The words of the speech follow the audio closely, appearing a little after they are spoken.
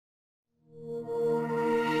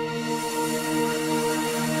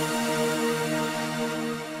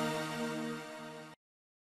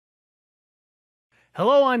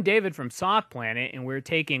Hello, I'm David from SoftPlanet, and we're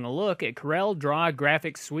taking a look at CorelDRAW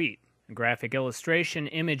Graphics Suite, a graphic illustration,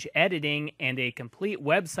 image editing, and a complete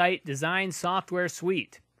website design software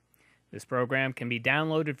suite. This program can be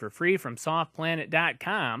downloaded for free from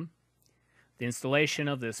SoftPlanet.com. The installation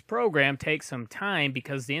of this program takes some time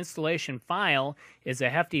because the installation file is a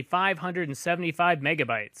hefty 575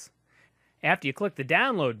 megabytes. After you click the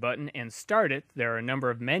download button and start it, there are a number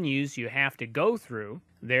of menus you have to go through.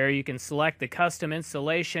 There you can select the custom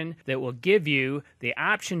installation that will give you the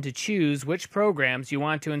option to choose which programs you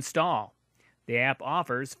want to install. The app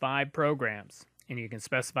offers 5 programs, and you can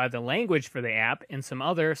specify the language for the app and some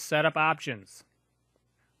other setup options.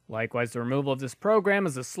 Likewise, the removal of this program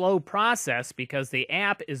is a slow process because the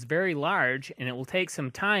app is very large and it will take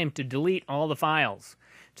some time to delete all the files.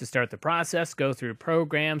 To start the process, go through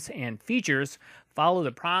Programs and Features, follow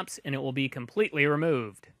the prompts, and it will be completely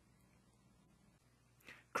removed.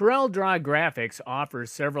 CorelDRAW Graphics offers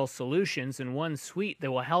several solutions in one suite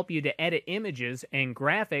that will help you to edit images and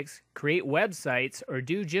graphics, create websites, or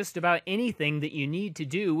do just about anything that you need to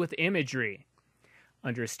do with imagery.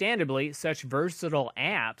 Understandably, such versatile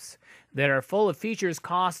apps that are full of features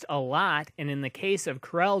cost a lot, and in the case of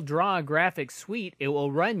CorelDRAW Graphics Suite, it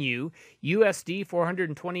will run you USD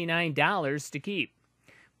 $429 to keep.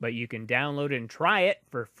 But you can download and try it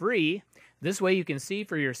for free. This way you can see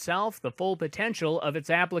for yourself the full potential of its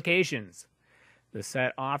applications. The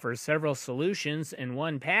set offers several solutions in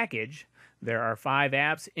one package. There are 5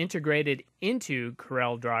 apps integrated into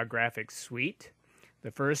CorelDRAW Graphics Suite. The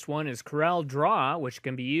first one is CorelDRAW, which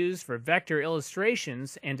can be used for vector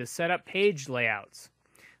illustrations and to set up page layouts.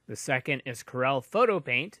 The second is Corel Photo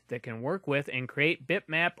Paint that can work with and create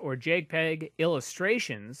bitmap or JPEG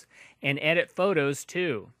illustrations and edit photos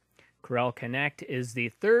too. Corel Connect is the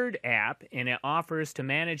third app, and it offers to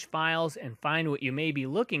manage files and find what you may be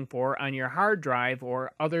looking for on your hard drive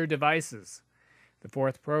or other devices. The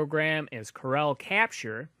fourth program is Corel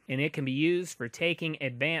Capture, and it can be used for taking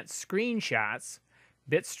advanced screenshots.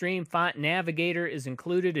 Bitstream Font Navigator is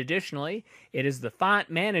included additionally. It is the font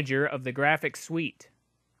manager of the graphics suite.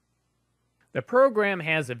 The program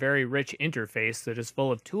has a very rich interface that is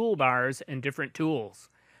full of toolbars and different tools.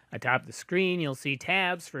 Atop the screen, you'll see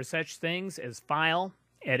tabs for such things as File,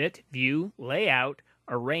 Edit, View, Layout,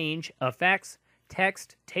 Arrange, Effects,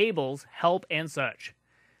 Text, Tables, Help, and such.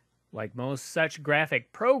 Like most such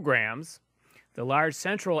graphic programs, the large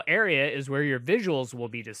central area is where your visuals will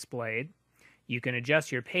be displayed. You can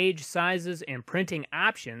adjust your page sizes and printing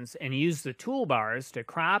options and use the toolbars to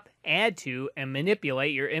crop, add to, and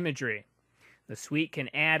manipulate your imagery. The suite can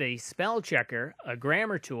add a spell checker, a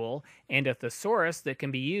grammar tool, and a thesaurus that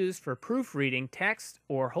can be used for proofreading text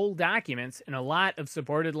or whole documents in a lot of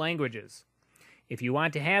supported languages. If you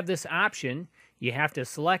want to have this option, you have to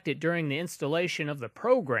select it during the installation of the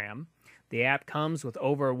program. The app comes with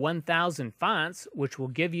over 1,000 fonts, which will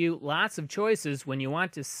give you lots of choices when you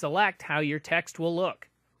want to select how your text will look.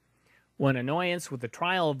 One annoyance with the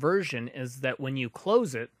trial version is that when you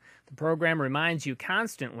close it, the program reminds you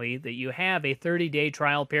constantly that you have a 30-day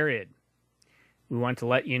trial period. We want to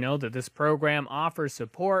let you know that this program offers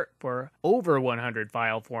support for over 100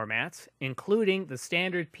 file formats, including the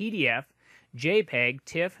standard PDF, JPEG,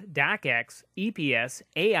 TIFF, DocX, EPS,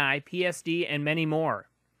 AI, PSD, and many more.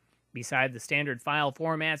 Beside the standard file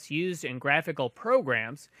formats used in graphical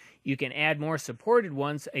programs, you can add more supported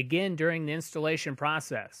ones again during the installation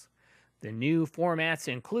process. The new formats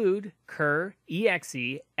include CUR,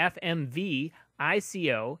 EXE, FMV,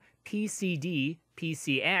 ICO, PCD,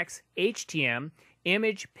 PCX, HTM,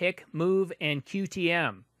 Image, PIC, Move, and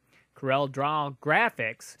QTM. CorelDRAW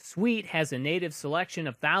Graphics Suite has a native selection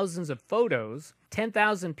of thousands of photos,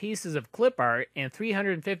 10,000 pieces of clip art, and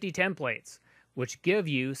 350 templates, which give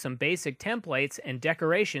you some basic templates and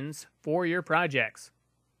decorations for your projects.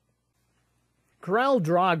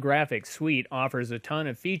 CorelDRAW Graphics Suite offers a ton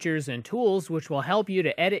of features and tools which will help you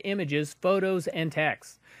to edit images, photos, and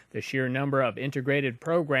text. The sheer number of integrated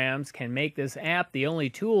programs can make this app the only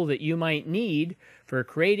tool that you might need for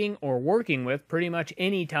creating or working with pretty much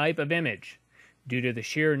any type of image. Due to the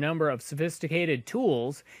sheer number of sophisticated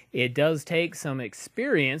tools, it does take some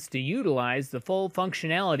experience to utilize the full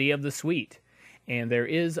functionality of the suite, and there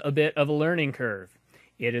is a bit of a learning curve.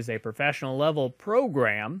 It is a professional level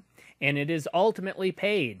program, and it is ultimately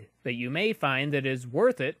paid, but you may find that it is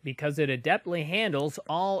worth it because it adeptly handles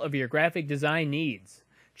all of your graphic design needs.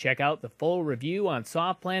 Check out the full review on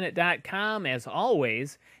SoftPlanet.com as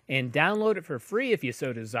always, and download it for free if you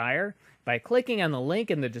so desire by clicking on the link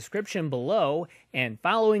in the description below and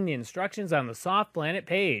following the instructions on the SoftPlanet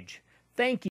page. Thank you.